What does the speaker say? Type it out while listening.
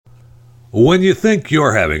When you think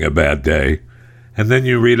you're having a bad day, and then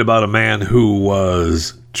you read about a man who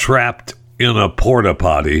was trapped in a porta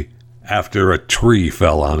potty after a tree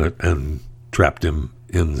fell on it and trapped him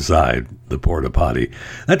inside the porta potty,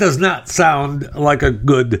 that does not sound like a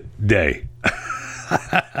good day.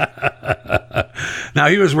 Now,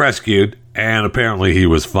 he was rescued, and apparently he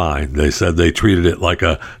was fine. They said they treated it like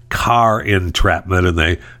a car entrapment, and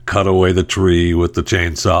they cut away the tree with the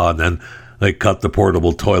chainsaw, and then they cut the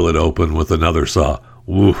portable toilet open with another saw.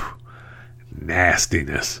 Woo,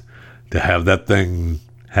 nastiness. To have that thing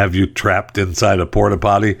have you trapped inside a porta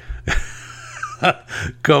potty.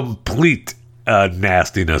 Complete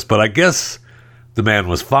nastiness. But I guess the man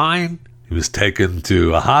was fine. He was taken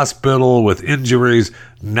to a hospital with injuries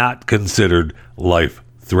not considered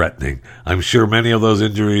life-threatening. I'm sure many of those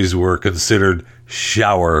injuries were considered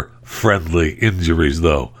shower-friendly injuries,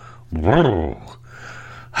 though.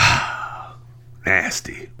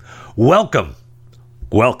 Nasty. Welcome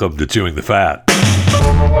to Chewing the Fat.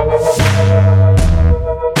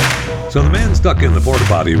 So the man stuck in the porta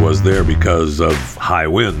potty was there because of high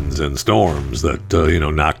winds and storms that,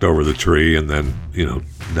 knocked over the tree and then,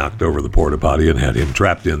 knocked over the porta potty and had him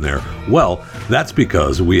trapped in there. Well, that's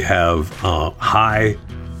because we have high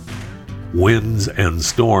winds and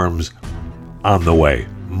storms on the way.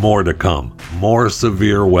 More to come. More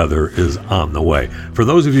severe weather is on the way. For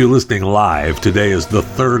those of you listening live, today is the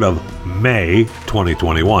 3rd of May,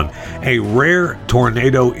 2021. A rare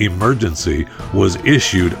tornado emergency was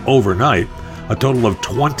issued overnight. A total of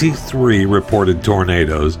 23 reported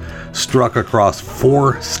tornadoes struck across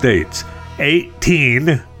 4 states,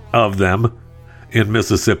 18 of them in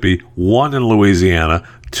Mississippi, 1 in Louisiana,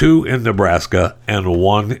 2 in Nebraska, and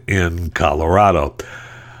 1 in Colorado.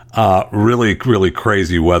 Really, really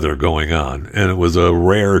crazy weather going on. And it was a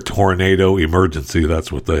rare tornado emergency.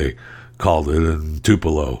 That's what they called it in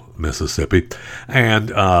Tupelo, Mississippi. And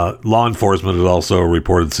law enforcement has also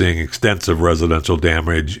reported seeing extensive residential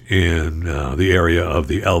damage in the area of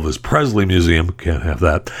the Elvis Presley Museum. Can't have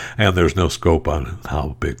that. And there's no scope on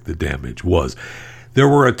how big the damage was. There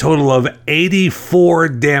were a total of 84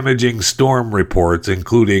 damaging storm reports,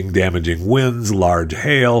 including damaging winds, large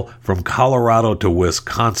hail from Colorado to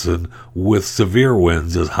Wisconsin, with severe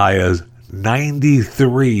winds as high as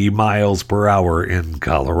 93 miles per hour in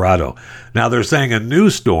Colorado. Now they're saying a new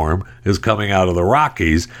storm is coming out of the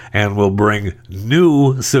Rockies and will bring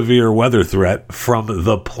new severe weather threat from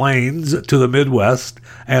the plains to the Midwest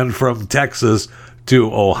and from Texas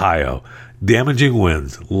to Ohio. Damaging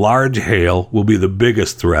winds, large hail will be the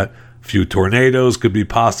biggest threat. Few tornadoes could be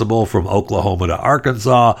possible from Oklahoma to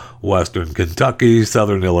Arkansas, western Kentucky,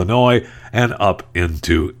 southern Illinois, and up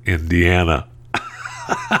into Indiana.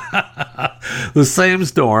 The same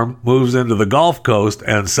storm moves into the Gulf Coast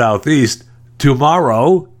and southeast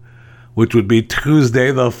tomorrow, which would be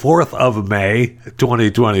Tuesday, the 4th of May,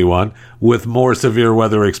 2021, with more severe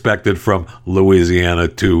weather expected from Louisiana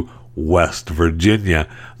to West Virginia.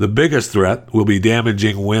 The biggest threat will be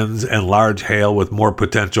damaging winds and large hail with more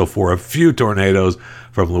potential for a few tornadoes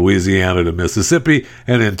from Louisiana to Mississippi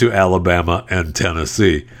and into Alabama and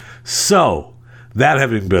Tennessee. So, that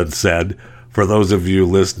having been said, for those of you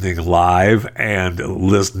listening live and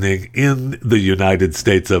listening in the United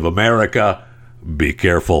States of America, be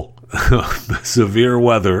careful. Severe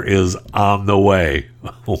weather is on the way.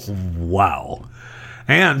 Wow.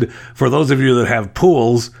 And for those of you that have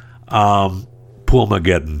pools,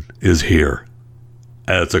 Poolmageddon is here.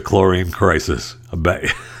 It's a chlorine crisis.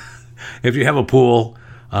 If you have a pool,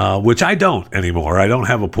 which I don't anymore. I don't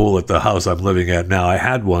have a pool at the house I'm living at now. I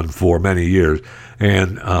had one for many years.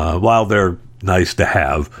 And while they're nice to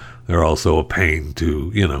have, they're also a pain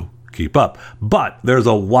to, keep up. But there's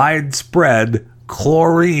a widespread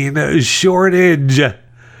chlorine shortage.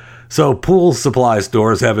 So pool supply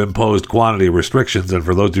stores have imposed quantity restrictions, and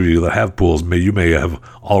for those of you that have pools, you may have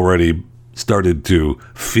already started to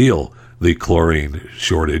feel the chlorine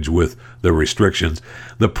shortage with the restrictions.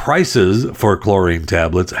 The prices for chlorine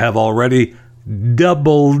tablets have already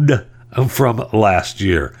doubled from last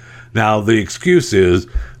year. Now, the excuse is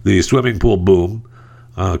the swimming pool boom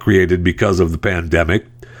created because of the pandemic,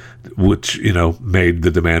 which, made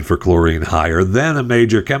the demand for chlorine higher. Then a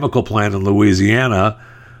major chemical plant in Louisiana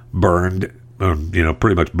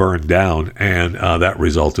pretty much burned down, and that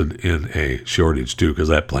resulted in a shortage too, because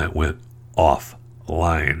that plant went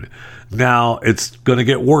offline. Now it's going to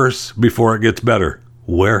get worse before it gets better.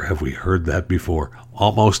 Where have we heard that before?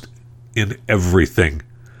 Almost in everything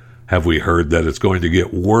have we heard that it's going to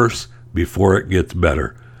get worse before it gets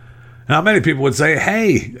better. Now, many people would say,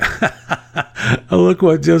 hey, look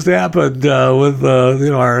what just happened with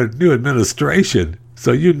our new administration.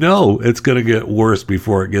 So you know it's going to get worse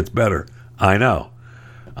before it gets better. I know.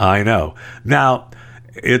 Now,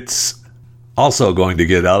 it's also going to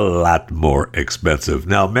get a lot more expensive.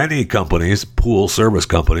 Now, many companies, pool service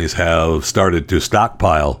companies, have started to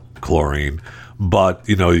stockpile chlorine, but,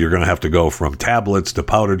 you're going to have to go from tablets to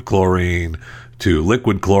powdered chlorine to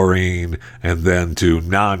liquid chlorine and then to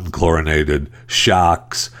non-chlorinated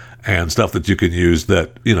shocks and stuff that you can use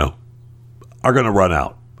that, are going to run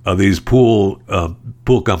out. These pool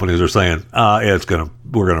companies are saying, we're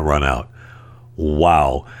going to run out.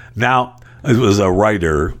 Wow. Now, it was a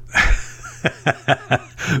writer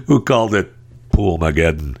who called it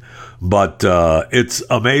Poolmageddon, but it's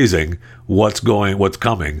amazing what's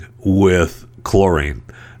coming with chlorine.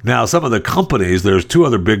 Now, some of the companies, there's two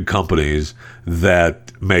other big companies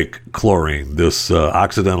that make chlorine, this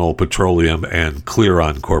Occidental Petroleum and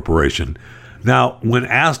Clearon Corporation. Now, when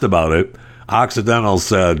asked about it, Occidental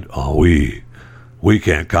said, we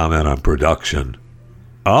can't comment on production.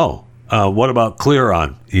 What about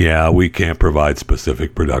Clearon? Yeah, we can't provide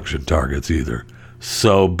specific production targets either.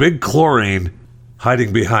 So big chlorine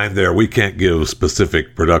hiding behind there. We can't give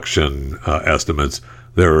specific production estimates.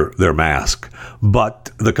 They're mask.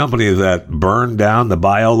 But the company that burned down the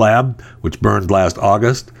biolab, which burned last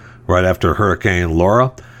August, right after Hurricane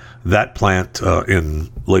Laura, that plant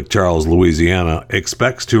in Lake Charles, Louisiana,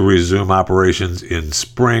 expects to resume operations in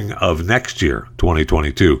spring of next year,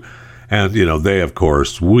 2022. And, they, of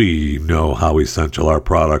course, we know how essential our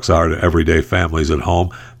products are to everyday families at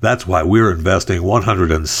home. That's why we're investing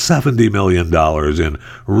 $170 million in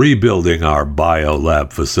rebuilding our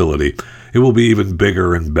biolab facility. It will be even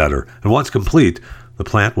bigger and better. And once complete, the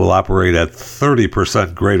plant will operate at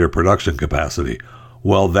 30% greater production capacity.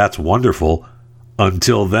 Well, that's wonderful.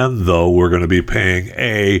 Until then, though, we're going to be paying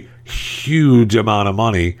a huge amount of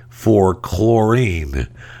money for chlorine.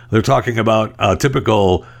 They're talking about a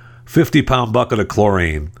typical 50-pound bucket of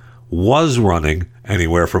chlorine was running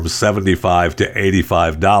anywhere from $75 to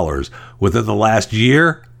 $85. Within the last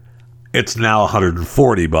year, it's now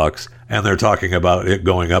 $140, and they're talking about it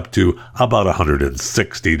going up to about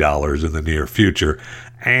 $160 in the near future.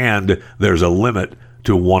 And there's a limit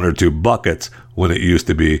to 1 or 2 buckets when it used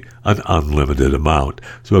to be an unlimited amount.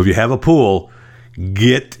 So if you have a pool,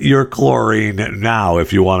 get your chlorine now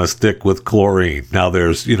if you want to stick with chlorine. Now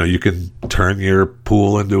there's, you can turn your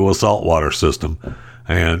pool into a saltwater system,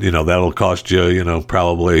 and, that'll cost you,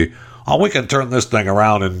 probably, we can turn this thing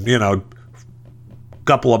around in, a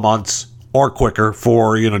couple of months or quicker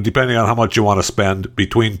for, depending on how much you want to spend,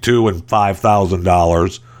 between $2,000 and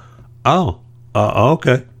 $5,000.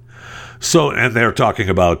 Okay. So, and they're talking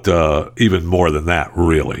about even more than that,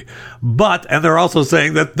 really. And they're also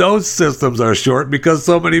saying that those systems are short because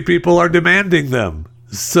so many people are demanding them.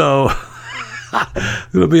 So,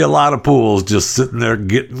 there'll be a lot of pools just sitting there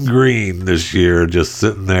getting green this year, just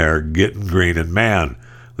sitting there getting green. And man,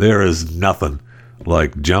 there is nothing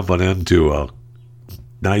like jumping into a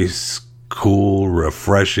nice, cool,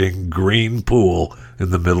 refreshing green pool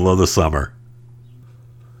in the middle of the summer.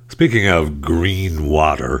 Speaking of green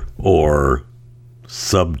water or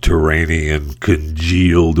subterranean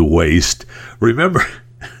congealed waste, remember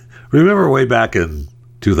way back in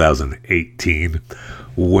 2018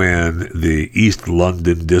 when the East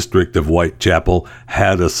London district of Whitechapel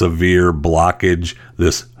had a severe blockage,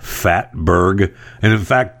 this Fatberg, and in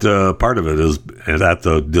fact, part of it is at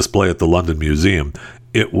the display at the London Museum.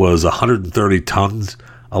 It was 130 tons.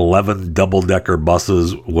 11 double-decker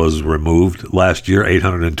buses was removed last year,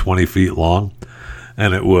 820 feet long.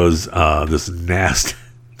 And it was this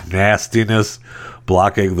nastiness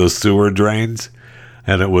blocking the sewer drains.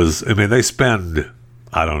 And it was, they spend,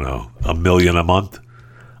 $1 million a month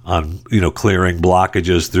on, clearing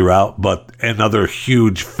blockages throughout. But another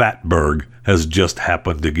huge Fatberg has just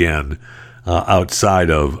happened again outside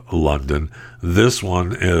of London. This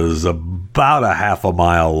one is about a half a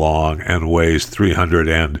mile long and weighs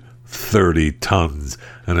 330 tons,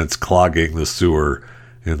 and it's clogging the sewer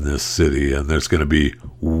in this city, and there's going to be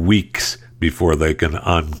weeks before they can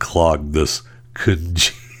unclog this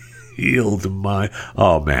congealed mine.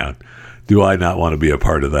 Oh, man, do I not want to be a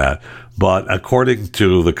part of that. But according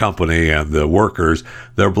to the company and the workers,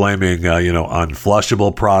 they're blaming,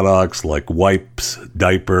 unflushable products like wipes,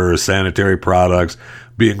 diapers, sanitary products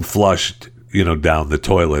being flushed, down the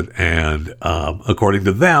toilet. And according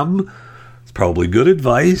to them, it's probably good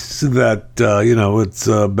advice that, it's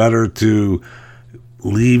better to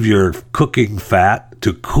leave your cooking fat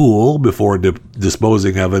to cool before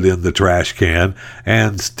disposing of it in the trash can,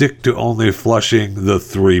 and stick to only flushing the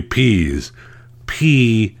 3 P's: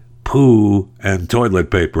 pee, poo, and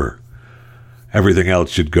toilet paper. everything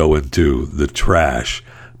else should go into the trash,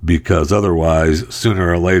 because otherwise,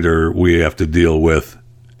 sooner or later, we have to deal with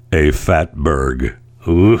a fatberg.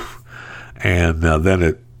 Oof. And then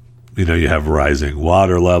it, you have rising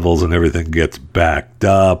water levels and everything gets backed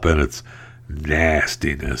up and it's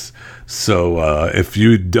nastiness. So if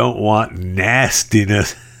you don't want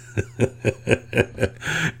nastiness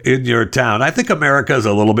in your town, I think America is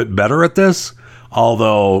a little bit better at this,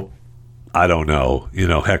 although I don't know.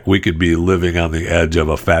 Heck, we could be living on the edge of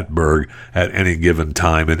a fatberg at any given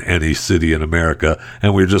time in any city in America,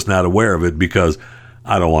 and we're just not aware of it because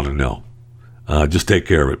I don't want to know. Just take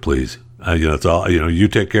care of it, please. It's all. You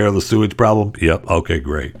take care of the sewage problem. Yep. Okay,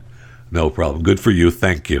 great. No problem. Good for you.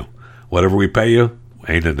 Thank you. Whatever we pay you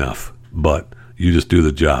ain't enough, but you just do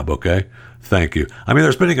the job. Okay. Thank you. I mean,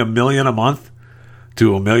 they're spending $1 million a month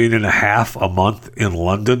to $1.5 million a month in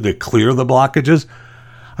London to clear the blockages.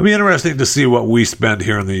 It'd be interesting to see what we spend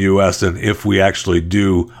here in the U.S. and if we actually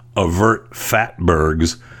do avert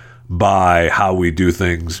fatbergs by how we do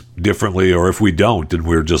things differently, or if we don't and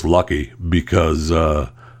we're just lucky, because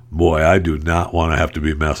boy, I do not want to have to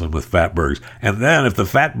be messing with fatbergs. And then if the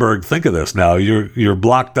fatberg, think of this now, you're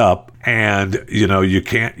blocked up and you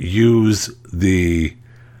can't use the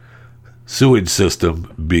sewage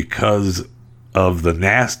system because of the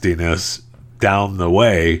nastiness down the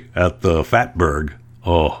way at the fatberg.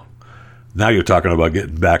 Oh, now you're talking about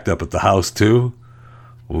getting backed up at the house too.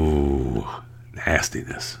 Ooh,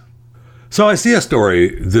 nastiness. So I see a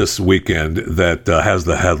story this weekend that has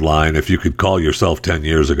the headline, "If you could call yourself 10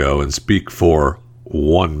 years ago and speak for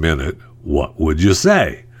 1 minute, what would you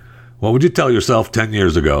say?" What would you tell yourself 10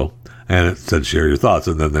 years ago? And it said share your thoughts.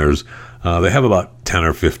 And then there's, they have about 10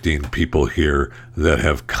 or 15 people here that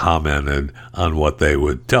have commented on what they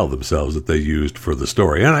would tell themselves that they used for the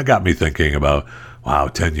story. And it got me thinking about, wow,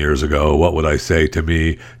 10 years ago, what would I say to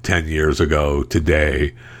me 10 years ago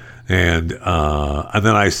today? And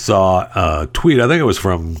then I saw a tweet, I think it was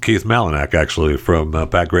from Keith Malinak, actually, from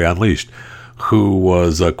Pat Gray Unleashed, who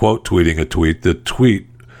was quote tweeting a tweet. The tweet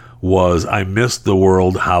was, "I miss the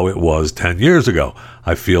world how it was 10 years ago.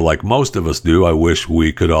 I feel like most of us do. I wish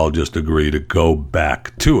we could all just agree to go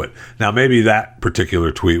back to it." Now, maybe that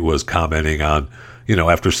particular tweet was commenting on,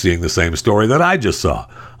 after seeing the same story that I just saw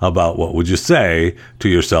about what would you say to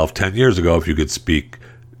yourself 10 years ago if you could speak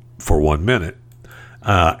for 1 minute.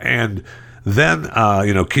 And then,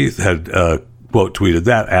 Keith had quote tweeted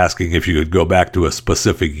that, asking if you could go back to a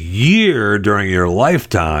specific year during your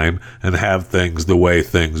lifetime and have things the way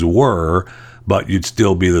things were, but you'd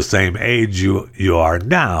still be the same age you are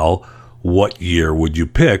now. What year would you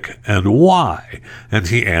pick and why? And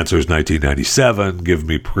he answers 1997, give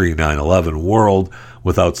me pre-9/11 world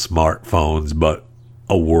without smartphones, but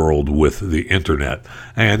a world with the internet.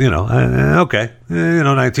 And,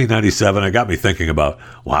 1997, it got me thinking about,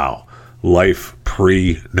 wow, life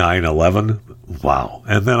pre-9/11. Wow.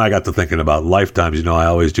 And then I got to thinking about lifetimes. I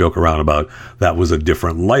always joke around about that was a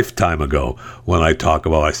different lifetime ago. When I talk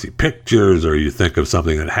about, I see pictures or you think of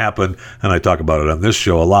something that happened, and I talk about it on this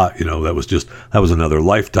show a lot, that was another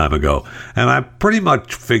lifetime ago. And I pretty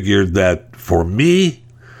much figured that for me,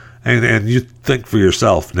 and you think for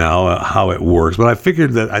yourself now how it works, but I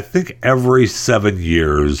figured that I think every 7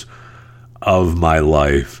 years of my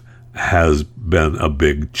life has been a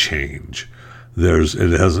big change.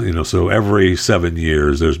 So every 7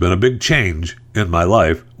 years there's been a big change in my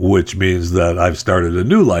life, which means that I've started a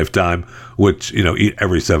new lifetime, which,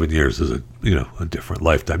 every 7 years is a different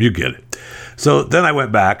lifetime. You get it. So then I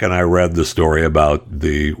went back and I read the story about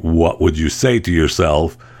what would you say to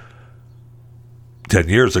yourself 10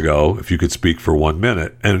 years ago if you could speak for 1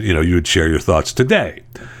 minute, and you would share your thoughts today.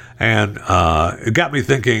 And it got me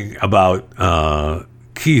thinking about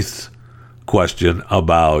Keith's question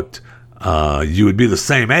about you would be the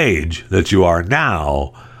same age that you are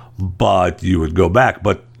now, but you would go back.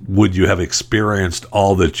 But would you have experienced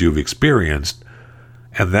all that you've experienced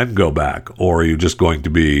and then go back? Or are you just going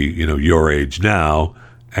to be, your age now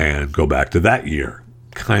and go back to that year?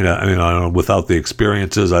 Kind of, I don't know, without the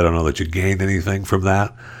experiences, I don't know that you gained anything from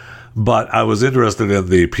that. But I was interested in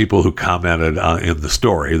the people who commented in the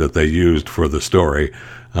story that they used for the story.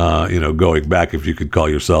 Going back, if you could call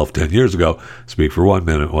yourself 10 years ago, speak for 1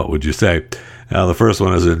 minute, what would you say? The first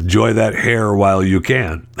one is, enjoy that hair while you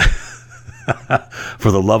can.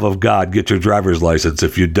 For the love of God, get your driver's license.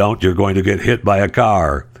 If you don't, you're going to get hit by a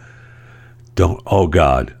car. Oh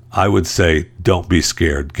God, I would say, don't be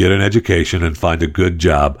scared. Get an education and find a good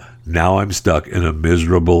job. Now I'm stuck in a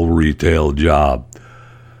miserable retail job.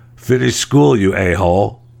 Finish school, you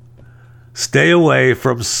a-hole. Stay away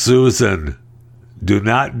from Susan. Do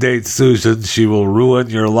not date Susan. She will ruin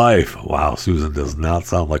your life. Wow, Susan does not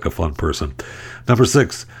sound like a fun person. Number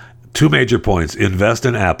 6, 2 major points. Invest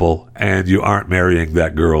in Apple, and you aren't marrying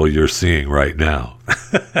that girl you're seeing right now.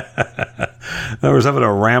 Number 7,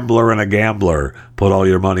 a rambler and a gambler. Put all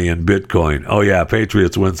your money in Bitcoin. Oh, yeah,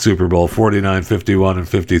 Patriots win Super Bowl 49, 51, and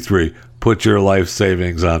 53. Put your life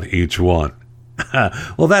savings on each one.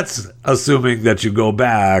 Well, that's assuming that you go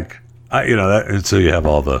back, and so you have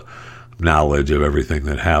all the knowledge of everything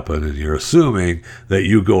that happened, and you're assuming that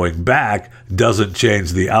you going back doesn't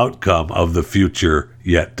change the outcome of the future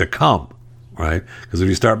yet to come, right? Because if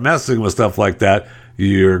you start messing with stuff like that,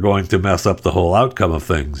 you're going to mess up the whole outcome of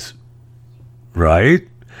things, right?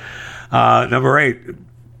 Number 8,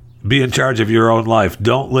 be in charge of your own life.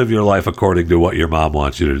 Don't live your life according to what your mom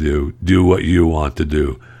wants you to do. Do what you want to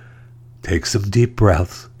do. Take some deep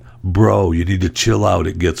breaths. Bro, you need to chill out.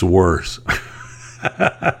 It gets worse.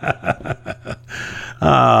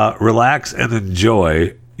 Relax and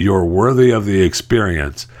enjoy. You're worthy of the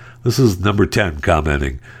experience. This is number 10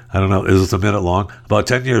 commenting. I don't know, is this a minute long? About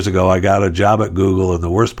 10 years ago, I got a job at Google, and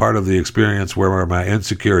the worst part of the experience were my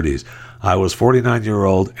insecurities. I was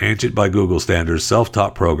 49-year-old, ancient by Google standards,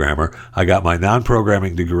 self-taught programmer. I got my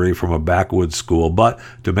non-programming degree from a backwoods school, but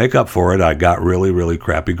to make up for it, I got really, really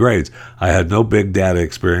crappy grades. I had no big data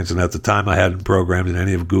experience, and at the time, I hadn't programmed in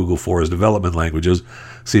any of Google 4's development languages,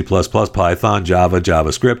 C++, Python, Java,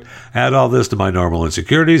 JavaScript. Add all this to my normal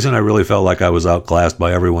insecurities, and I really felt like I was outclassed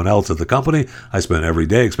by everyone else at the company. I spent every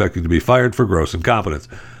day expecting to be fired for gross incompetence.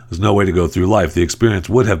 There's no way to go through life. The experience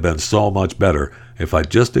would have been so much better if I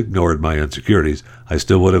just ignored my insecurities. I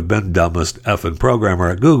still would have been dumbest effing programmer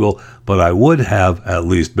at Google, but I would have at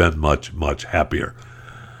least been much, much happier.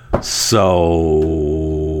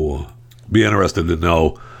 So, be interested to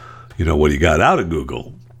know, what he got out of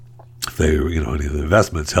Google. If they, any of the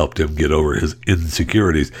investments helped him get over his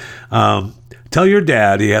insecurities. Tell your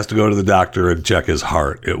dad he has to go to the doctor and check his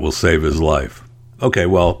heart. It will save his life. Okay,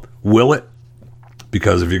 well, will it?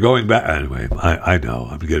 Because if you're going back... Anyway, I know.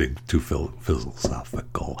 I'm getting too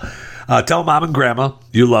philosophical. Tell mom and grandma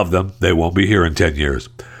you love them. They won't be here in 10 years.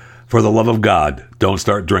 For the love of God, don't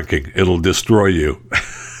start drinking. It'll destroy you.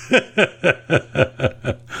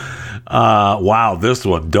 Wow, this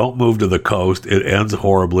one. Don't move to the coast. It ends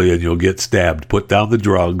horribly and you'll get stabbed. Put down the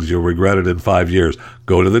drugs. You'll regret it in 5 years.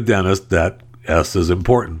 Go to the dentist. That S is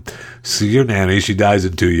important. See your nanny. She dies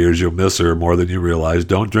in 2 years. You'll miss her more than you realize.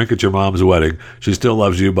 Don't drink at your mom's wedding. She still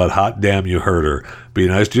loves you, but hot damn, you hurt her. Be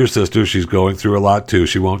nice to your sister. She's going through a lot too.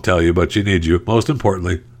 She won't tell you, but she needs you. Most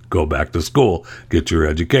importantly, go back to school. Get your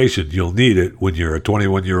education. You'll need it when you're a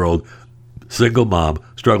 21-year-old single mom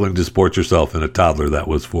struggling to support yourself and a toddler. That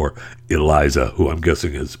was for Eliza, who I'm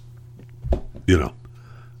guessing is,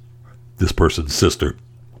 this person's sister.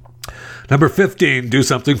 Number 15, do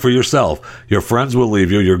something for yourself. Your friends will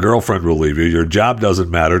leave you. Your girlfriend will leave you. Your job doesn't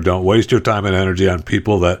matter. Don't waste your time and energy on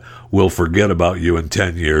people that will forget about you in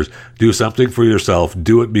 10 years. Do something for yourself.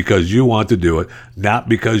 Do it because you want to do it, not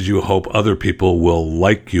because you hope other people will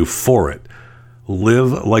like you for it.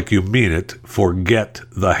 Live like you mean it. Forget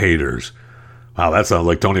the haters. Wow, that sounds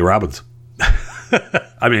like Tony Robbins.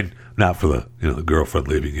 I mean, not for the girlfriend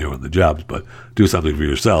leaving you and the jobs, but do something for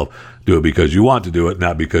yourself. Do it because you want to do it,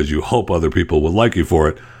 not because you hope other people will like you for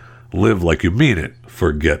it. Live like you mean it.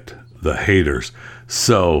 Forget the haters.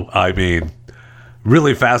 So, I mean,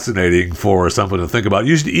 really fascinating for someone to think about.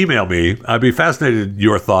 You should email me. I'd be fascinated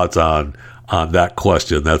your thoughts on that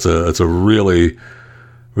question. That's a really,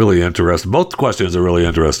 really interesting. Both questions are really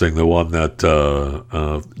interesting. The one that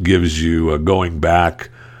gives you going back.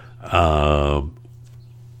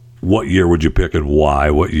 What year would you pick and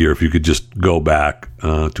why? What year, if you could just go back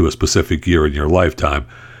to a specific year in your lifetime,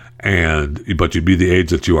 but you'd be the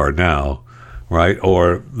age that you are now, right?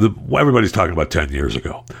 Or everybody's talking about 10 years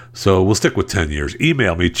ago. So we'll stick with 10 years.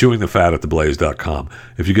 Email me, chewingthefat@theblaze.com.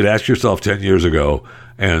 If you could ask yourself 10 years ago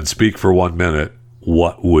and speak for 1 minute,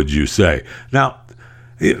 what would you say? Now,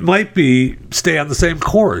 it might be stay on the same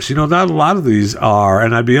course. Not a lot of these are,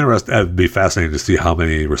 and I'd be fascinated to see how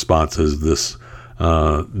many responses this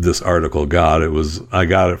article got. I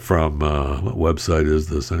got it from, what website is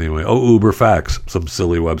this anyway? Uber Facts, some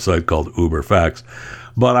silly website called Uber Facts.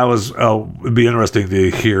 But it'd be interesting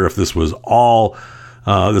to hear if this was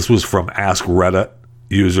this was from Ask Reddit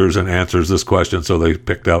users and answers this question. So they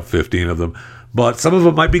picked out 15 of them, but some of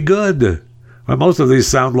them might be good. Most of these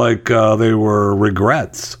sound like they were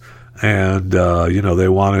regrets, and they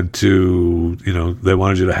wanted you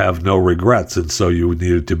to have no regrets, and so you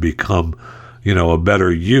needed to become a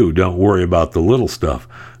better you. Don't worry about the little stuff.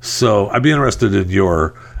 So I'd be interested in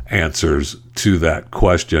your answers to that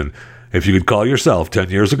question. If you could call yourself 10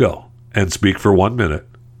 years ago and speak for 1 minute,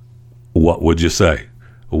 what would you say?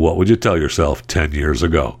 What would you tell yourself 10 years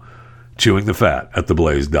ago? Chewing the Fat at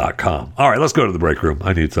theblaze.com. All right, let's go to the break room.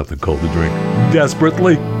 I need something cold to drink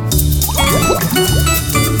desperately.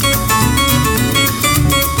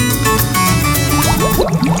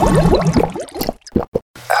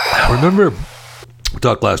 Remember, we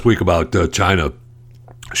talked last week about China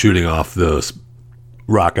shooting off the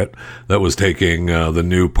rocket that was taking the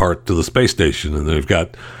new part to the space station, and they've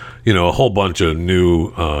got, a whole bunch of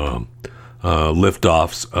new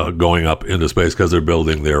liftoffs going up into space because they're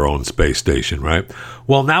building their own space station, right?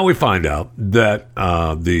 Well, now we find out that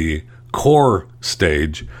the core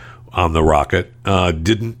stage on the rocket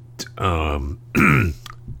didn't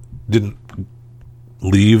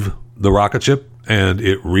leave the rocket ship, and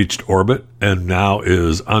it reached orbit and now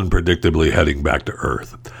is unpredictably heading back to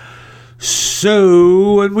Earth.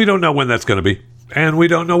 So, and we don't know when that's going to be, and we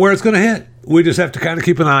don't know where it's going to hit. We just have to kind of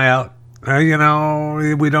keep an eye out. We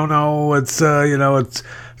don't know. It's going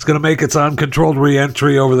to make its uncontrolled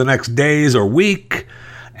reentry over the next days or week,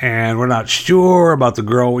 and we're not sure about the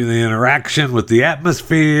interaction with the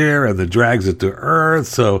atmosphere and the drags it to Earth.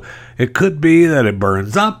 So it could be that it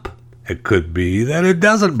burns up. It could be that it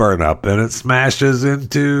doesn't burn up and it smashes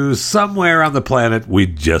into somewhere on the planet. We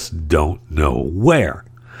just don't know where.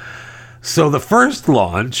 So the first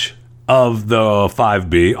launch of the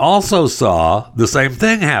 5B also saw the same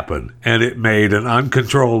thing happen, and it made an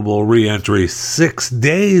uncontrollable reentry 6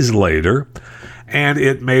 days later, and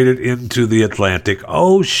it made it into the Atlantic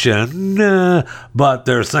Ocean. But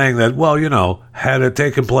they're saying that, had it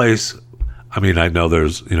taken place, I know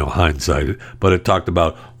there's, hindsight, but it talked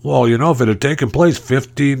about, if it had taken place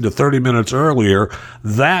 15 to 30 minutes earlier,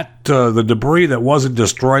 that the debris that wasn't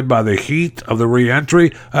destroyed by the heat of the reentry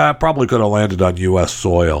probably could have landed on U.S.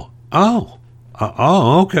 soil. Oh,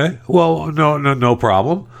 okay. Well, no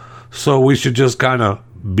problem. So we should just kind of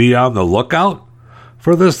be on the lookout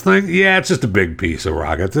for this thing? Yeah, it's just a big piece of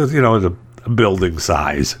rocket. It's, it's a building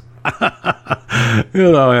size.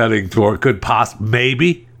 Heading toward,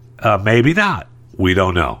 maybe not. We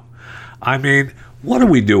don't know. What are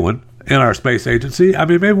we doing in our space agency?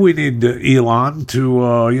 Maybe we need Elon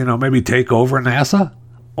to, maybe take over NASA,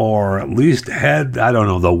 or at least head,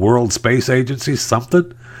 the World Space Agency,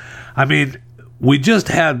 something. We just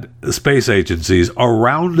had space agencies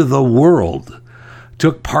around the world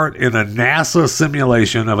took part in a NASA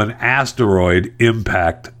simulation of an asteroid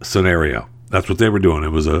impact scenario. That's what they were doing.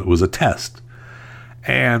 It was a test.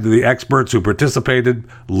 And the experts who participated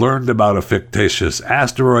learned about a fictitious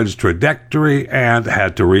asteroid's trajectory and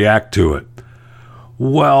had to react to it.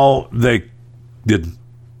 Well, they didn't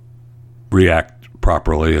react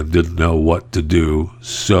properly and didn't know what to do,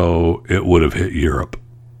 so it would have hit Europe.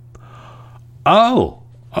 Oh,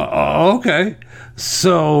 okay.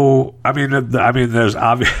 So, there's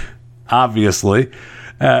obviously,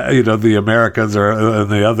 the Americans are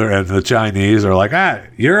and the Chinese are like,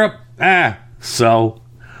 Europe, so.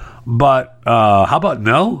 But how about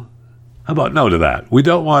no? How about no to that? We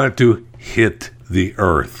don't want it to hit the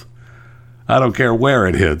Earth. I don't care where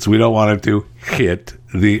it hits. We don't want it to hit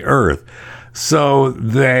the Earth. So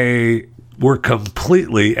they were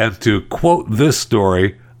completely, and to quote this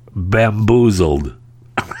story, bamboozled.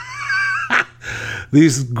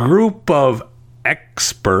 These group of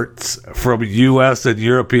experts from U.S. and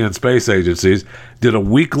European space agencies did a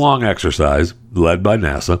week-long exercise led by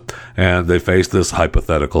NASA, and they faced this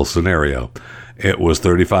hypothetical scenario. It was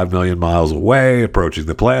 35 million miles away, approaching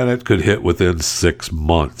the planet, could hit within 6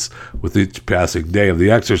 months. With each passing day of the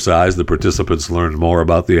exercise, the participants learned more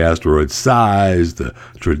about the asteroid's size, the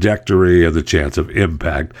trajectory, and the chance of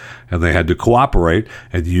impact, and they had to cooperate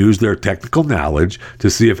and use their technical knowledge to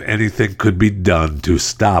see if anything could be done to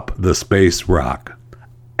stop the space rock.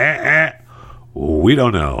 We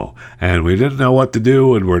don't know, and we didn't know what to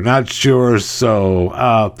do, and we're not sure, so,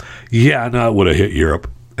 it would have hit Europe.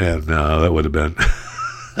 And that would have been,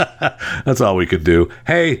 that's all we could do.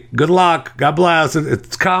 Hey, good luck. God bless.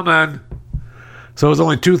 It's coming. So it was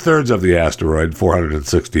only 2/3 of the asteroid,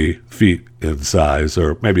 460 feet in size,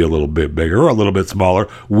 or maybe a little bit bigger or a little bit smaller.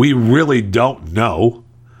 We really don't know.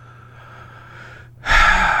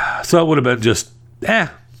 So it would have been just, it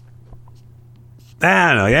would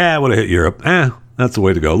have hit Europe. That's the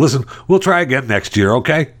way to go. Listen, we'll try again next year,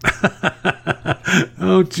 okay?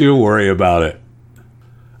 Don't you worry about it.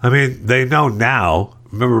 They know now.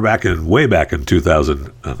 Remember way back in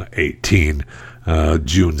 2018,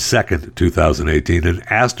 June 2nd, 2018, an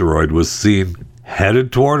asteroid was seen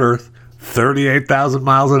headed toward Earth, 38,000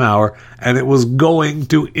 miles an hour, and it was going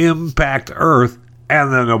to impact Earth,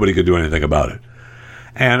 and then nobody could do anything about it.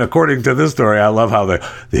 And according to this story, I love how the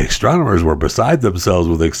astronomers were beside themselves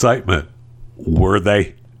with excitement. Were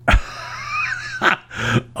they?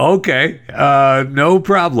 Okay, no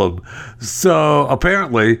problem. So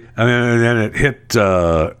apparently, and then it hit,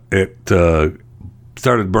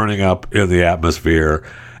 started burning up in the atmosphere,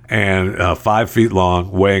 and 5 feet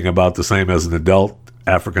long, weighing about the same as an adult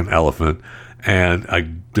African elephant.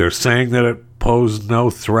 And they're saying that it posed no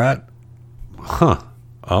threat. Huh.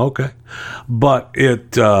 Okay. But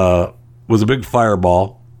it was a big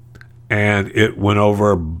fireball, and it went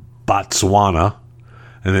over Botswana,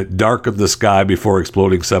 and it darkened the sky before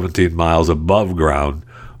exploding 17 miles above ground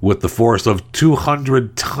with the force of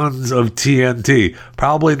 200 tons of TNT.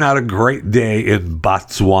 Probably not a great day in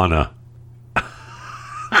Botswana.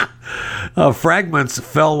 Fragments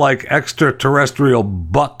fell like extraterrestrial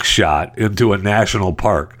buckshot into a national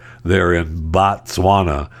park there in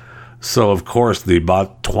Botswana. So, of course, the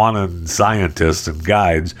Botswanan scientists and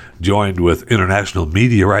guides joined with international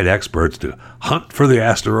meteorite experts to hunt for the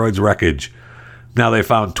asteroid's wreckage. Now, they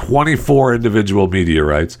found 24 individual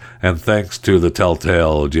meteorites, and thanks to the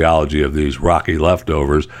telltale geology of these rocky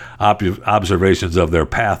leftovers, observations of their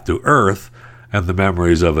path to Earth, and the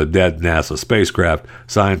memories of a dead NASA spacecraft,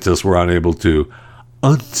 scientists were unable to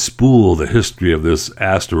unspool the history of this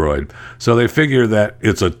asteroid. So they figure that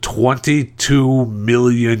it's a 22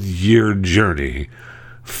 million year journey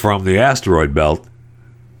from the asteroid belt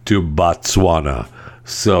to Botswana.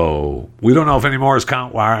 So we don't know if any more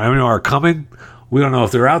are coming. We don't know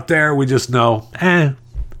if they're out there. We just know,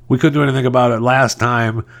 we couldn't do anything about it last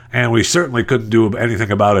time, and we certainly couldn't do anything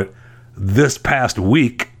about it this past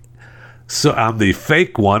week. So on the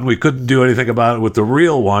fake one, we couldn't do anything about it with the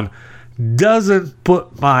real one. Doesn't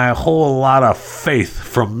put my whole lot of faith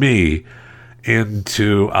from me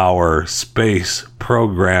into our space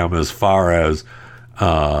program as far as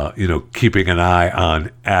keeping an eye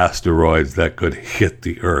on asteroids that could hit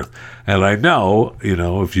the Earth. And I know,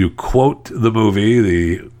 if you quote the movie,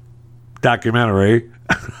 the documentary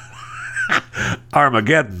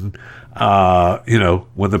Armageddon,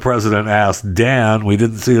 when the president asked Dan, we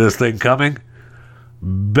didn't see this thing coming.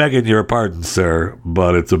 Begging your pardon, sir,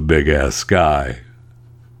 but it's a big-ass sky.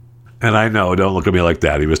 And I know, don't look at me like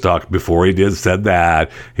that. He was talking, before he said that,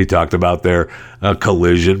 he talked about their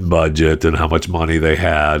collision budget and how much money they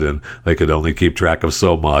had, and they could only keep track of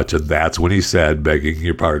so much. And that's when he said, begging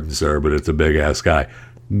your pardon, sir, but it's a big-ass sky.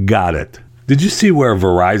 Got it. Did you see where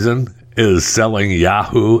Verizon is selling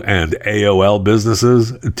Yahoo and AOL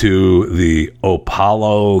businesses to the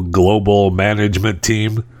Apollo Global Management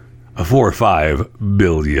Team for $5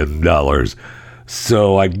 billion?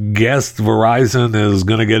 So I guess Verizon is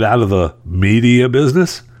going to get out of the media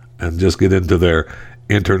business and just get into their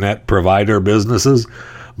internet provider businesses.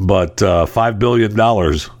 But $5 billion,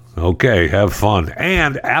 okay, have fun.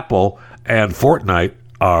 And Apple and Fortnite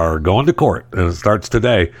are going to court, and it starts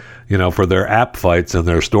today, for their app fights and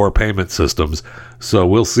their store payment systems. So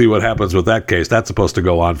we'll see what happens with that case. That's supposed to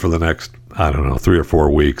go on for the next, 3 or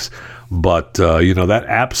 4 weeks. But, that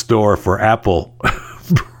app store for Apple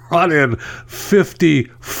brought in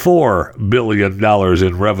 $54 billion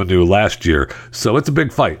in revenue last year. So it's a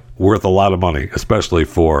big fight, worth a lot of money, especially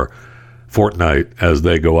for Fortnite as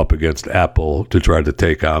they go up against Apple to try to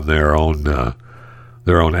take on their own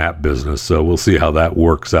app business. So we'll see how that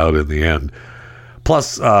works out in the end.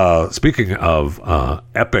 Plus, speaking of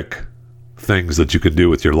epic things that you can do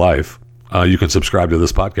with your life, you can subscribe to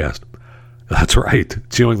this podcast. That's right.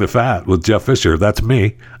 Chewing the Fat with Jeff Fisher. That's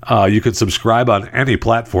me. You can subscribe on any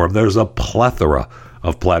platform. There's a plethora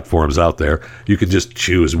of platforms out there. You can just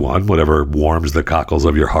choose one, whatever warms the cockles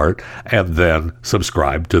of your heart, and then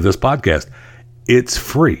subscribe to this podcast. It's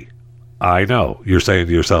free. I know. You're saying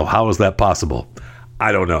to yourself, how is that possible?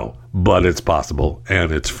 I don't know, but it's possible,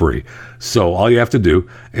 and it's free. So all you have to do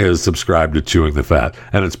is subscribe to Chewing the Fat,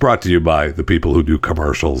 and it's brought to you by the people who do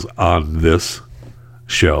commercials on this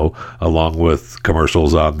show, along with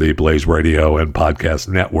commercials on the Blaze Radio and Podcast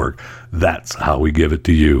Network. That's how we give it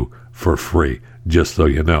to you for free, just so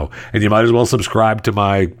you know. And you might as well subscribe to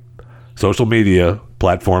my social media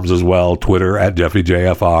platforms as well. Twitter at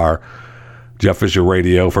JeffyJFR, Jeff Fisher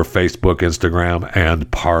Radio for Facebook, Instagram, and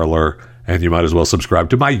Parler. And you might as well subscribe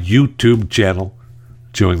to my YouTube channel,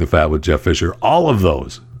 Chewing the Fat with Jeff Fisher. All of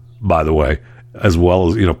those, by the way, as well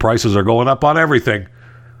as, prices are going up on everything,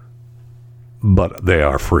 but they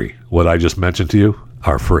are free. What I just mentioned to you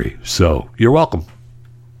are free. So you're welcome.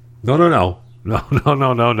 No.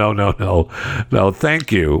 No,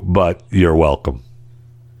 thank you, but you're welcome.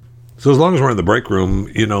 So as long as we're in the break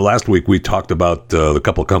room, last week we talked about the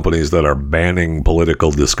couple companies that are banning political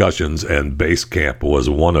discussions, and Basecamp was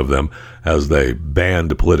one of them, as they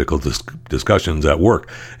banned political discussions at work.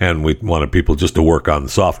 And we wanted people just to work on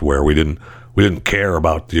software. We didn't care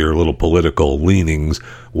about your little political leanings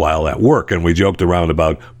while at work. And we joked around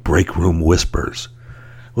about break room whispers.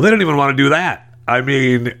 Well, they don't even want to do that. I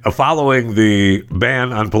mean, following the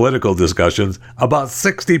ban on political discussions, about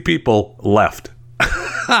 60 people left.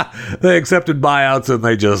 They accepted buyouts and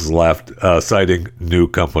they just left, citing new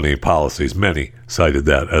company policies. Many cited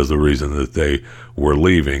that as the reason that they were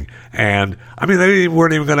leaving. And, I mean, they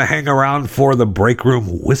weren't even going to hang around for the break room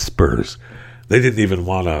whispers. They didn't even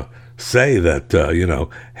want to say that,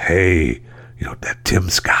 hey, that Tim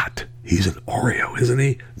Scott, he's an Oreo, isn't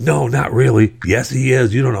he? No, not really. Yes, he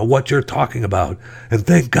is. You don't know what you're talking about. And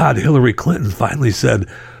thank God Hillary Clinton finally said,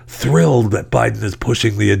 thrilled that Biden is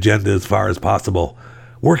pushing the agenda as far as possible.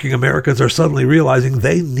 Working Americans are suddenly realizing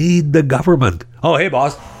they need the government. Oh, hey,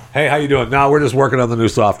 boss. Hey, how you doing? No, we're just working on the new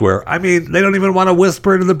software. I mean, they don't even want to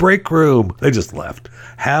whisper into the break room. They just left.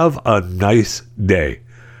 Have a nice day.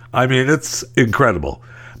 I mean, it's incredible.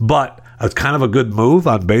 But it's kind of a good move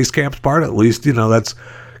on Basecamp's part. At least, that's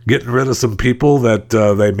getting rid of some people that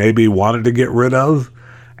they maybe wanted to get rid of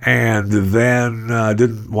and then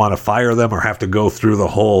didn't want to fire them or have to go through the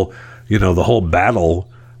whole battle.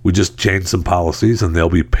 We just changed some policies, and they'll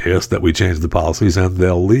be pissed that we changed the policies, and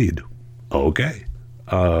they'll lead. Okay.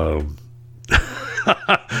 You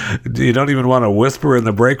don't even want to whisper in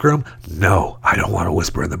the break room? No, I don't want to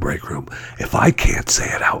whisper in the break room. If I can't say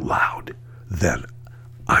it out loud, then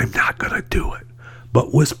I'm not going to do it.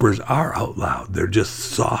 But whispers are out loud. They're just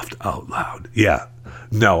soft out loud. Yeah.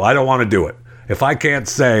 No, I don't want to do it. If I can't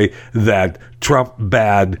say that Trump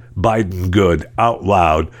bad, Biden good out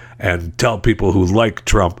loud and tell people who like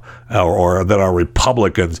Trump or that are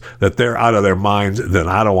Republicans that they're out of their minds, then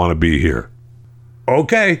I don't want to be here.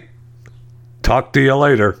 Okay. Talk to you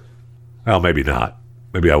later. Well, maybe not.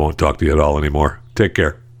 Maybe I won't talk to you at all anymore. Take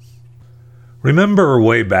care. Remember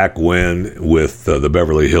way back when with the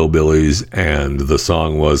Beverly Hillbillies and the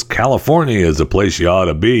song was California is a place you ought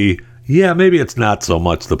to be? Yeah, maybe it's not so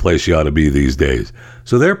much the place you ought to be these days.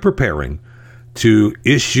 So they're preparing to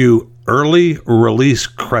issue early release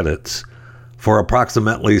credits for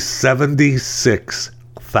approximately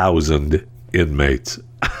 76,000 inmates.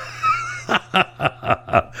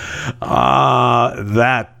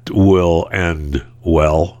 That will end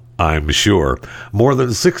well, I'm sure. More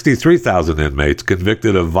than 63,000 inmates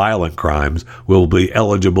convicted of violent crimes will be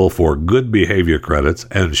eligible for good behavior credits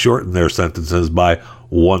and shorten their sentences by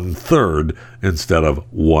 1/3 instead of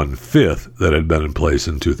 1/5 that had been in place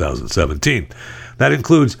in 2017. That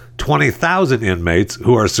includes 20,000 inmates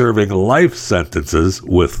who are serving life sentences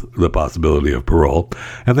with the possibility of parole.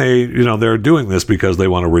 And they're doing this because they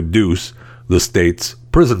want to reduce the state's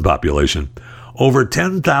prison population. Over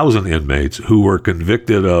 10,000 inmates who were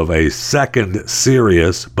convicted of a second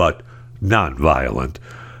serious but non-violent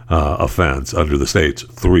offense under the state's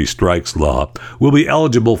 3 strikes law will be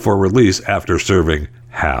eligible for release after serving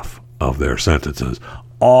half of their sentences.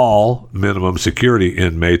 All minimum security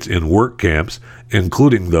inmates in work camps,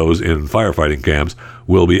 including those in firefighting camps,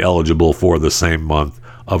 will be eligible for the same month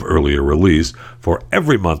of earlier release for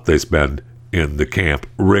every month they spend in the camp,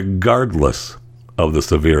 regardless of the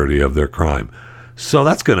severity of their crime. So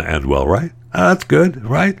that's going to end well, right? That's good,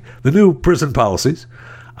 right? The new prison policies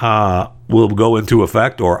will go into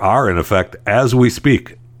effect or are in effect as we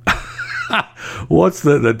speak. What's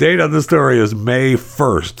the date on the story is May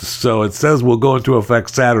 1st. So it says will go into effect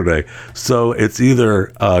Saturday. So it's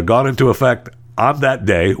either gone into effect on that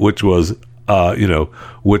day, which was May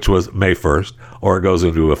 1st, or it goes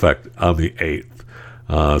into effect on the 8th.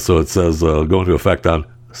 So it says go into effect on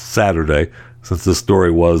Saturday. Since this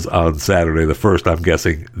story was on Saturday the 1st, I'm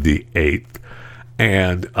guessing the 8th.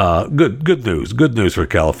 And good news for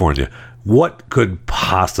California. What could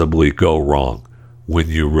possibly go wrong when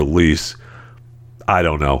you release,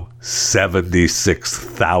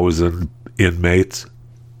 76,000 inmates?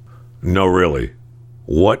 No, really.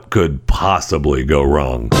 What could possibly go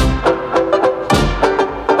wrong?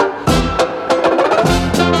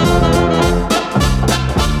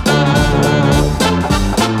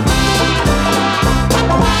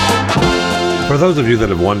 For those of you that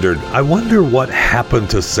have wondered, I wonder what happened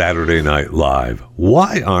to Saturday Night Live.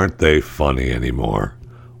 Why aren't they funny anymore?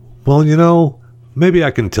 Well, maybe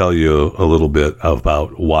I can tell you a little bit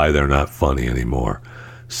about why they're not funny anymore.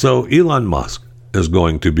 So Elon Musk is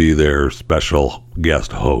going to be their special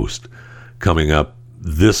guest host coming up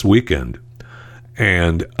this weekend.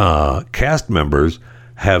 And cast members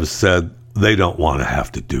have said they don't want to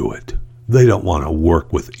have to do it. They don't want to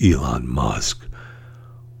work with Elon Musk.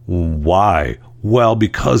 Why? Well,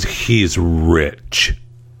 because he's rich.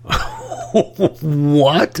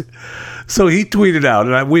 What? So he tweeted out,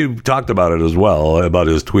 and we talked about it as well, about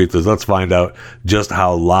his tweet. Let's find out just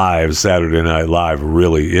how live Saturday Night Live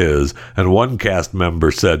really is. And one cast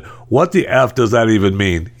member said, what the F does that even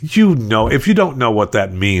mean? You know, if you don't know what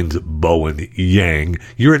that means, Bowen Yang,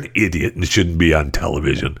 you're an idiot and shouldn't be on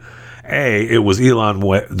television. It was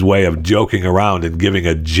Elon's way of joking around and giving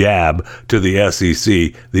a jab to the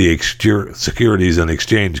SEC, the Securities and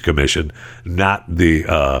Exchange Commission, not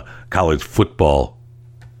the college football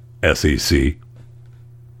SEC.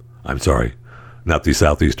 I'm sorry, not the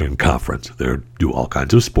Southeastern Conference. They do all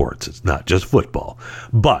kinds of sports. It's not just football.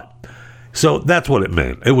 But, so that's what it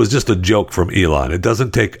meant. It was just a joke from Elon. It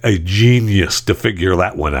doesn't take a genius to figure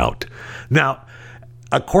that one out. Now,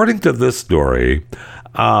 according to this story,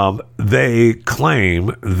 they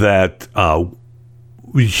claim that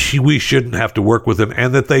we shouldn't have to work with him,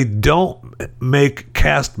 and that they don't make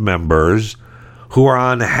cast members who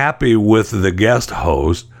are unhappy with the guest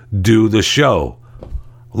host do the show.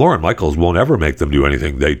 Lorne Michaels won't ever make them do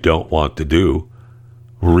anything they don't want to do.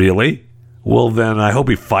 Really? Well, then I hope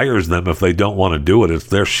he fires them if they don't want to do it. It's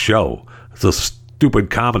their show. It's a stupid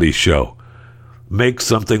comedy show. Make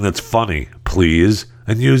something that's funny, please,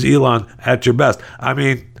 and use Elon at your best. I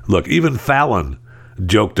mean, look, even Fallon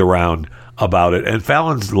joked around about it, and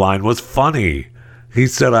Fallon's line was funny. He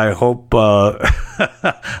said, I hope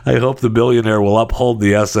the billionaire will uphold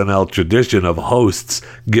the SNL tradition of hosts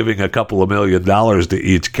giving a couple of $1 million to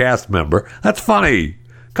each cast member. That's funny.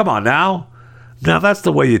 Come on now. Now that's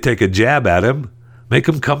the way you take a jab at him. Make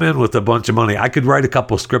him come in with a bunch of money. I could write a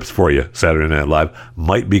couple of scripts for you, Saturday Night Live.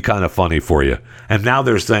 Might be kind of funny for you. And now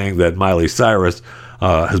they're saying that Miley Cyrus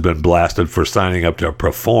has been blasted for signing up to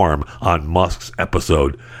perform on Musk's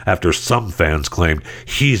episode after some fans claimed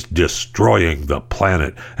he's destroying the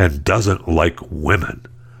planet and doesn't like women.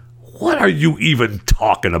 What are you even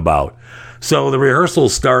talking about? So the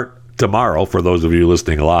rehearsals start tomorrow for those of you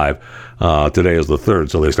listening live. Today is the 3rd,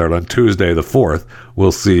 so they start on Tuesday the 4th.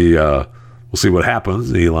 We'll see what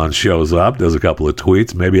happens. Elon shows up, does a couple of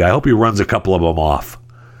tweets. Maybe I hope he runs a couple of them off.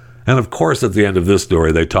 And of course, at the end of this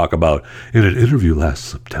story, they talk about, in an interview last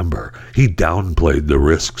September, he downplayed the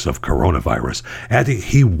risks of coronavirus, adding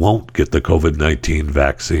he won't get the COVID-19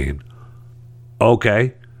 vaccine.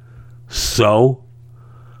 Okay, so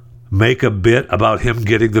make a bit about him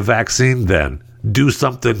getting the vaccine then. Do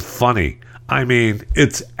something funny. I mean,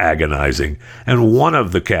 it's agonizing. And one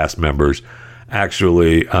of the cast members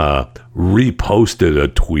actually reposted a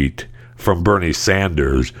tweet from Bernie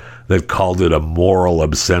Sanders that called it a moral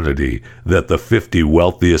obscenity that the 50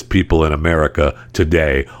 wealthiest people in America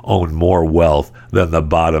today own more wealth than the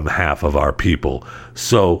bottom half of our people.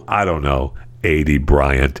 So, I don't know, A.D.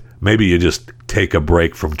 Bryant, maybe you just take a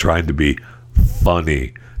break from trying to be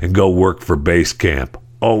funny and go work for Base Camp.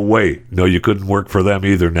 Oh, wait, no, you couldn't work for them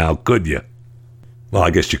either now, could you? Well,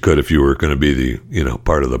 I guess you could if you were going to be the,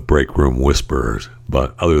 part of the break room whisperers.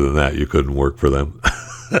 But other than that, you couldn't work for them.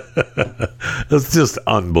 It's just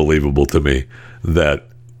unbelievable to me that...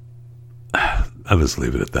 I'll just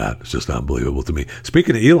leave it at that. It's just unbelievable to me.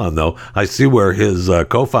 Speaking of Elon, though, I see where his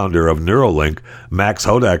co-founder of Neuralink, Max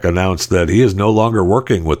Hodak, announced that he is no longer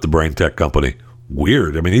working with the brain tech company.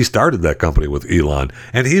 Weird. I mean, he started that company with Elon,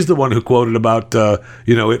 and he's the one who quoted about,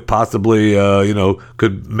 it possibly,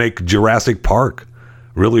 could make Jurassic Park.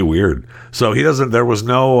 Really weird. So he doesn't. There was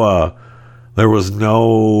no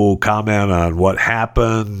comment on what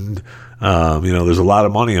happened. There's a lot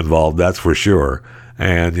of money involved, that's for sure.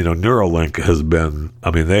 And Neuralink has been.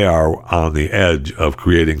 I mean, they are on the edge of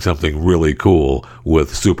creating something really cool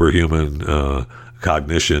with superhuman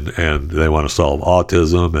cognition, and they want to solve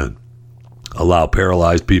autism and allow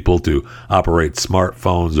paralyzed people to operate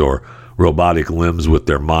smartphones or robotic limbs with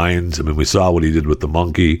their minds. I mean, we saw what he did with the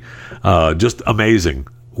monkey. Just amazing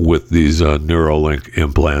with these Neuralink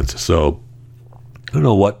implants. So I don't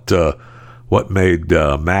know what made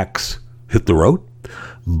Max hit the road,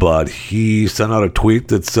 but he sent out a tweet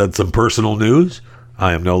that said some personal news.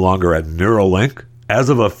 I am no longer at Neuralink. As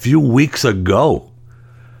of a few weeks ago,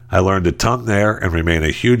 I learned a ton there and remain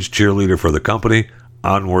a huge cheerleader for the company.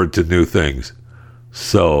 Onward to new things.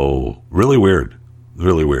 So, really weird.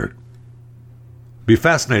 Really weird. Be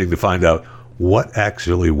fascinating to find out what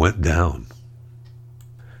actually went down.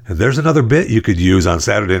 And there's another bit you could use on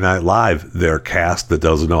Saturday Night Live, their cast that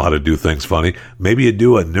doesn't know how to do things funny. Maybe you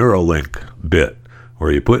do a Neuralink bit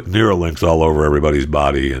where you put Neuralinks all over everybody's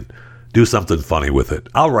body and do something funny with it.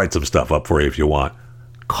 I'll write some stuff up for you if you want.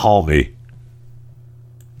 Call me.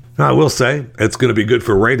 Now, I will say it's going to be good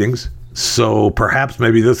for ratings. So perhaps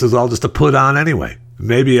maybe this is all just a put on anyway.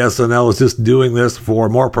 Maybe SNL is just doing this for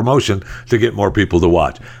more promotion to get more people to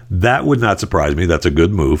watch. That would not surprise me. That's a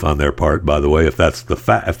good move on their part, by the way, if that's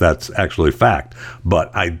if that's actually fact.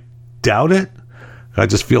 But I doubt it. I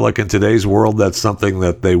just feel like in today's world, that's something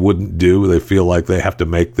that they wouldn't do. They feel like they have to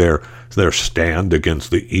make their stand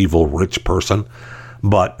against the evil rich person.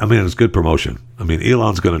 But I mean, it's good promotion. I mean,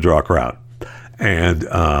 Elon's going to draw a crowd, and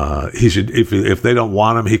he should. If they don't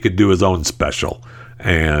want him, he could do his own special,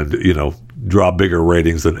 and draw bigger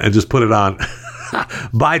ratings and just put it on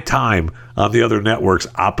buy time on the other networks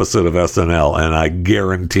opposite of SNL, and I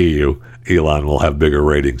guarantee you Elon will have bigger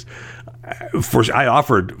ratings. I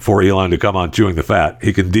offered for Elon to come on Chewing the Fat.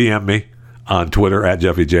 He can DM me on Twitter at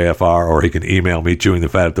JeffyJFR, or he can email me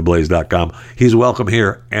chewingthefat@theblaze.com. He's welcome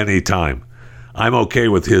here anytime. I'm okay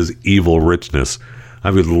with his evil richness. I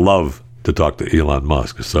would love to talk to Elon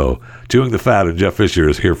Musk. So Chewing the Fat and Jeff Fisher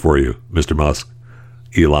is here for you, Mr. Musk,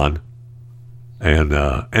 Elon. And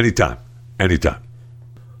anytime.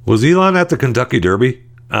 Was Elon at the Kentucky Derby?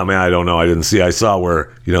 I mean, I don't know. I didn't see. I saw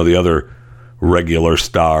where, the other regular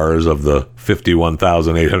stars of the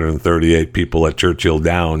 51,838 people at Churchill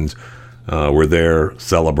Downs were there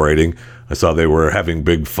celebrating. I saw they were having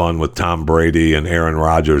big fun with Tom Brady and Aaron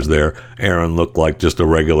Rodgers there. Aaron looked like just a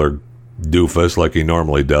regular doofus like he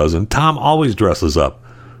normally does. And Tom always dresses up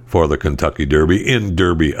for the Kentucky Derby in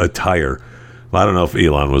Derby attire. I don't know if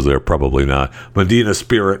Elon was there, probably not. Medina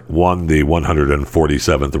Spirit won the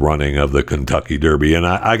 147th running of the Kentucky Derby, and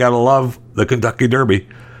I gotta love the Kentucky Derby.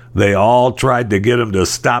 They all tried to get him to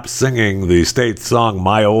stop singing the state song,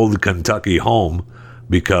 My Old Kentucky Home,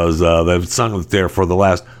 because they've sung it there for the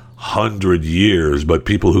last 100 years, but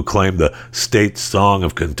people who claim the state song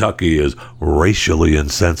of Kentucky is racially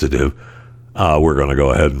insensitive, we're going to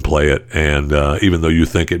go ahead and play it, and even though you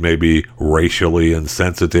think it may be racially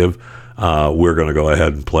insensitive, we're going to go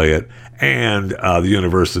ahead and play it. And the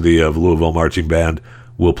University of Louisville Marching Band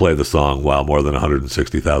will play the song while more than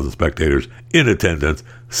 160,000 spectators in attendance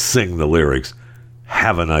sing the lyrics.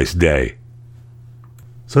 Have a nice day.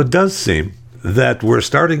 So it does seem that we're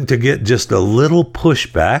starting to get just a little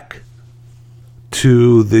pushback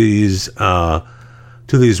to these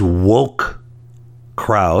woke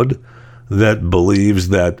crowd that believes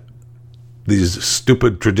that these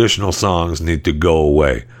stupid traditional songs need to go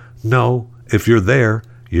away. No, if you're there,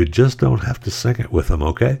 you just don't have to sing it with them,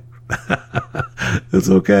 okay? It's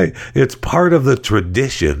okay. It's part of the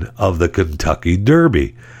tradition of the Kentucky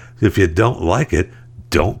Derby. If you don't like it,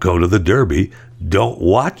 don't go to the Derby, don't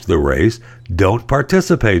watch the race, don't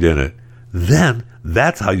participate in it. Then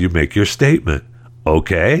that's how you make your statement.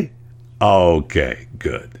 Okay? Okay,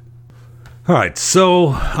 good. All right, so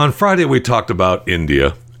on Friday we talked about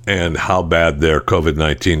India and how bad their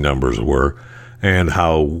COVID-19 numbers were, and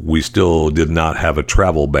how we still did not have a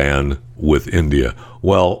travel ban with India.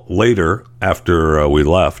 Well, later, after we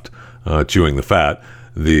left Chewing the Fat,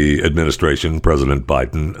 the administration, President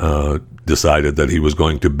Biden, decided that he was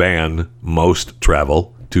going to ban most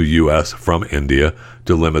travel to U.S. from India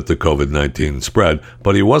to limit the COVID-19 spread,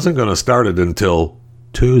 but he wasn't going to start it until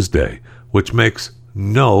Tuesday, which makes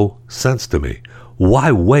no sense to me.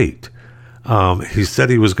 Why wait? He said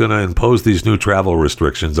he was going to impose these new travel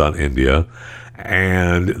restrictions on India,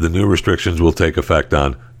 and the new restrictions will take effect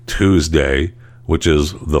on Tuesday, which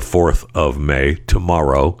is the 4th of May,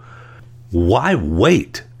 tomorrow. Why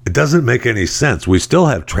wait? It doesn't make any sense. We still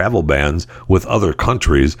have travel bans with other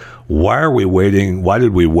countries. Why are we waiting? Why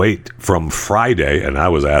did we wait from Friday? And I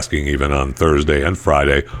was asking even on Thursday and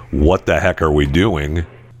Friday, what the heck are we doing?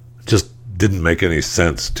 Just didn't make any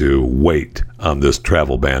sense to wait on this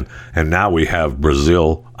travel ban. And now we have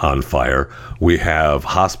Brazil on fire. We have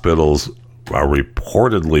hospitals are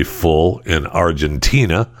reportedly full in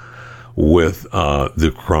Argentina with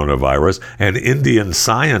the coronavirus, and Indian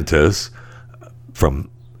scientists from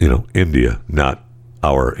India, not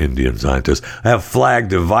our Indian scientists, have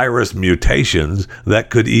flagged virus mutations that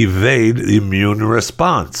could evade the immune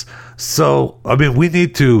response. So, I mean, we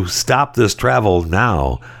need to stop this travel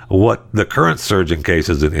now. What the current surge in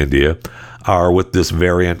cases in India are with this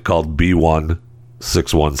variant called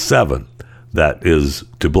B1617 that is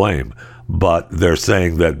to blame. But they're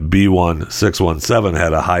saying that B1617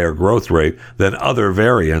 had a higher growth rate than other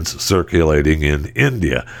variants circulating in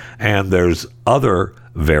India. And there's other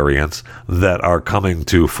variants that are coming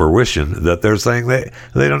to fruition that they're saying they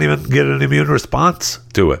don't even get an immune response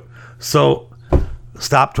to it. So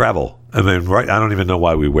stop travel. I mean, right? I don't even know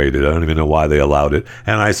why we waited. I don't even know why they allowed it.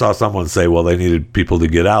 And I saw someone say, well, they needed people to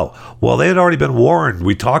get out. Well, they had already been warned.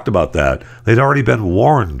 We talked about that. They'd already been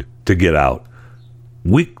warned to get out.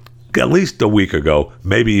 at least a week ago,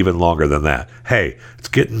 maybe even longer than that. Hey, it's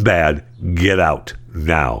getting bad. Get out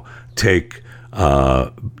now. Take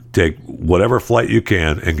whatever flight you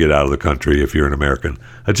can and get out of the country if you're an American.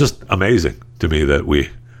 It's just amazing to me that we're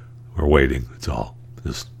waiting. It's all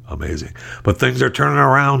just amazing. But things are turning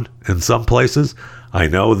around in some places. I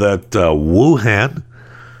know that Wuhan,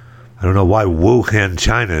 I don't know why Wuhan,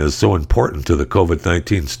 China is so important to the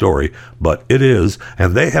COVID-19 story, but it is.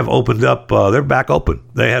 And they have opened up, they're back open.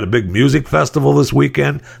 They had a big music festival this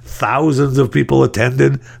weekend. Thousands of people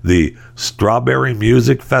attended the Strawberry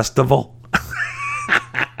Music Festival.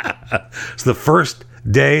 It's the first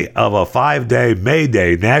day of a 5-day May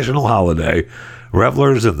Day national holiday.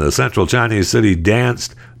 Revelers in the central Chinese city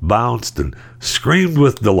danced, bounced, and screamed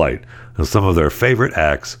with delight as some of their favorite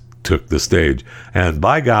acts took the stage. And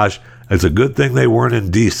by gosh, it's a good thing they weren't in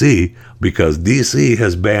D.C., because D.C.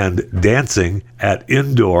 has banned dancing at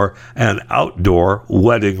indoor and outdoor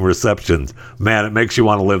wedding receptions. Man, it makes you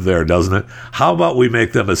want to live there, doesn't it? How about we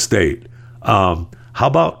make them a state? How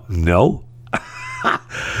about no?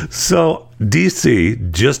 So D.C.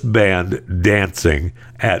 just banned dancing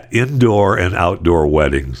at indoor and outdoor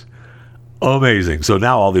weddings. Amazing. So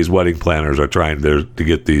now all these wedding planners are trying to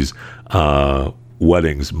get these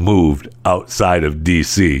weddings moved outside of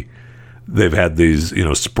D.C. They've had these,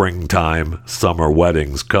 springtime, summer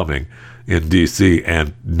weddings coming in D.C.,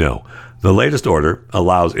 and no. The latest order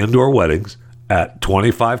allows indoor weddings at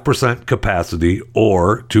 25% capacity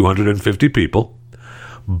or 250 people,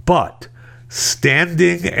 but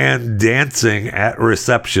standing and dancing at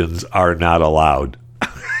receptions are not allowed.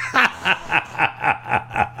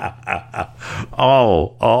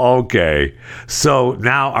 Oh, okay. So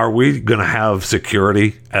now are we going to have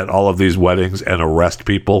security at all of these weddings and arrest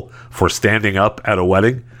people for standing up at a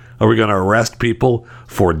wedding? Are we going to arrest people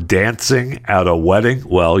for dancing at a wedding?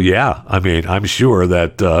 Well, yeah. I mean, I'm sure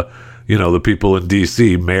that, the people in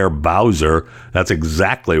D.C., Mayor Bowser, that's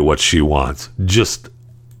exactly what she wants. Just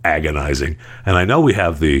agonizing. And I know we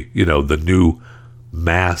have the new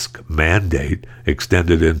mask mandate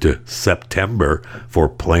extended into September for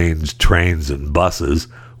planes, trains, and buses,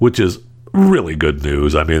 which is really good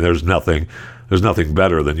news. I mean, there's nothing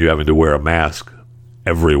better than you having to wear a mask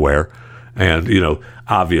everywhere. And,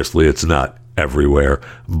 obviously it's not everywhere,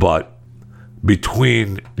 but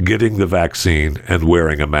between getting the vaccine and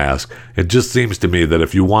wearing a mask, it just seems to me that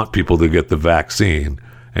if you want people to get the vaccine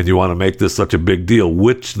and you want to make this such a big deal,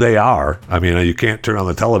 which they are, I mean, you can't turn on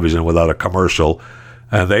the television without a commercial.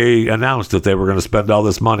 And they announced that they were going to spend all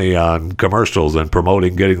this money on commercials and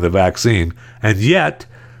promoting getting the vaccine. And yet,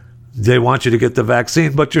 they want you to get the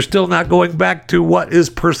vaccine, but you're still not going back to what is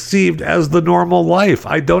perceived as the normal life.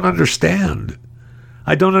 I don't understand.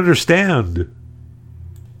 I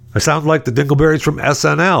sound like the Dingleberries from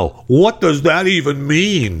SNL. What does that even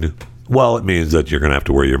mean? Well, it means that you're going to have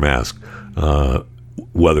to wear your mask,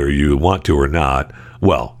 whether you want to or not.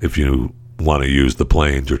 Well, if you want to use the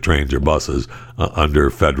planes or trains or buses under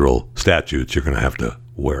federal statutes, you're going to have to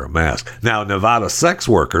wear a mask. Now, Nevada sex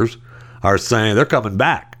workers are saying they're coming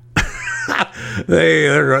back.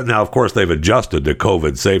 Now, of course, they've adjusted to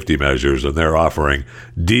COVID safety measures, and they're offering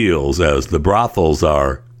deals as the brothels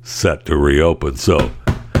are set to reopen. So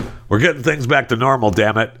we're getting things back to normal,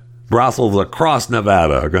 damn it. Brothels across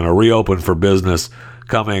Nevada are going to reopen for business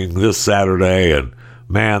coming this Saturday, and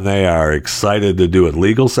man, they are excited to do it.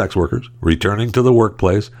 Legal sex workers returning to the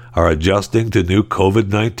workplace are adjusting to new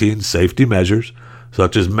COVID-19 safety measures,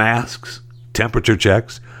 such as masks, temperature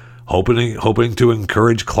checks, hoping to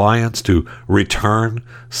encourage clients to return.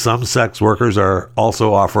 Some sex workers are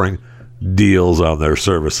also offering deals on their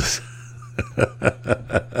services.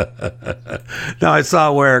 Now, I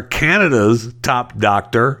saw where Canada's top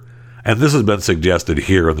doctor, and this has been suggested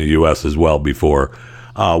here in the U.S. as well before,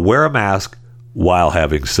 wear a mask while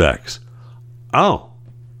having sex.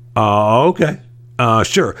 Okay.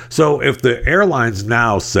 Sure. So if the airlines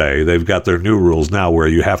now say they've got their new rules now where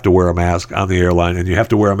you have to wear a mask on the airline and you have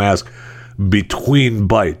to wear a mask between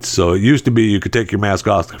bites. So it used to be you could take your mask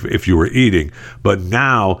off if you were eating, but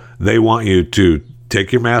now they want you to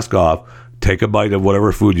take your mask off, take a bite of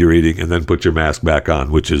whatever food you're eating, and then put your mask back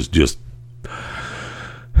on, which is just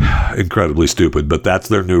incredibly stupid, but that's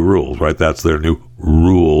their new rules, right? That's their new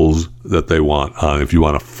rules that they want if you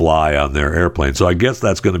want to fly on their airplane. So I guess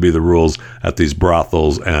that's going to be the rules at these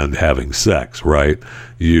brothels and having sex, right?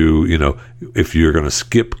 You know, if you're going to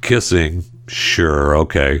skip kissing, sure,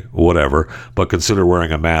 okay, whatever, but consider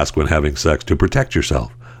wearing a mask when having sex to protect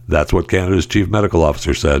yourself. That's what Canada's chief medical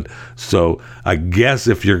officer said. So I guess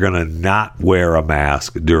if you're going to not wear a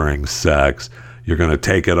mask during sex, you're going to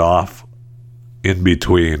take it off in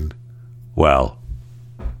between, well,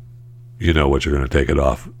 you know what you're going to take it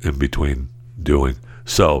off in between doing.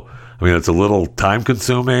 So, I mean, it's a little time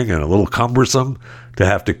consuming and a little cumbersome to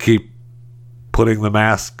have to keep putting the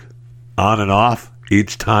mask on and off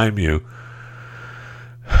each time you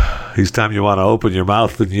want to open your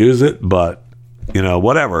mouth and use it. But, you know,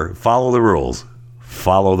 whatever. Follow the rules.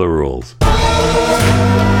 Follow the rules.